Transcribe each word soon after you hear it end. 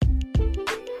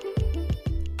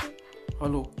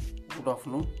Hello, good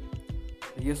afternoon.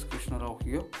 Yes, Krishna Rao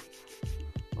here.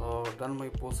 Done my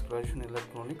post graduation in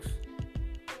electronics.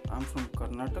 I'm from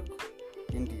Karnataka,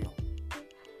 India.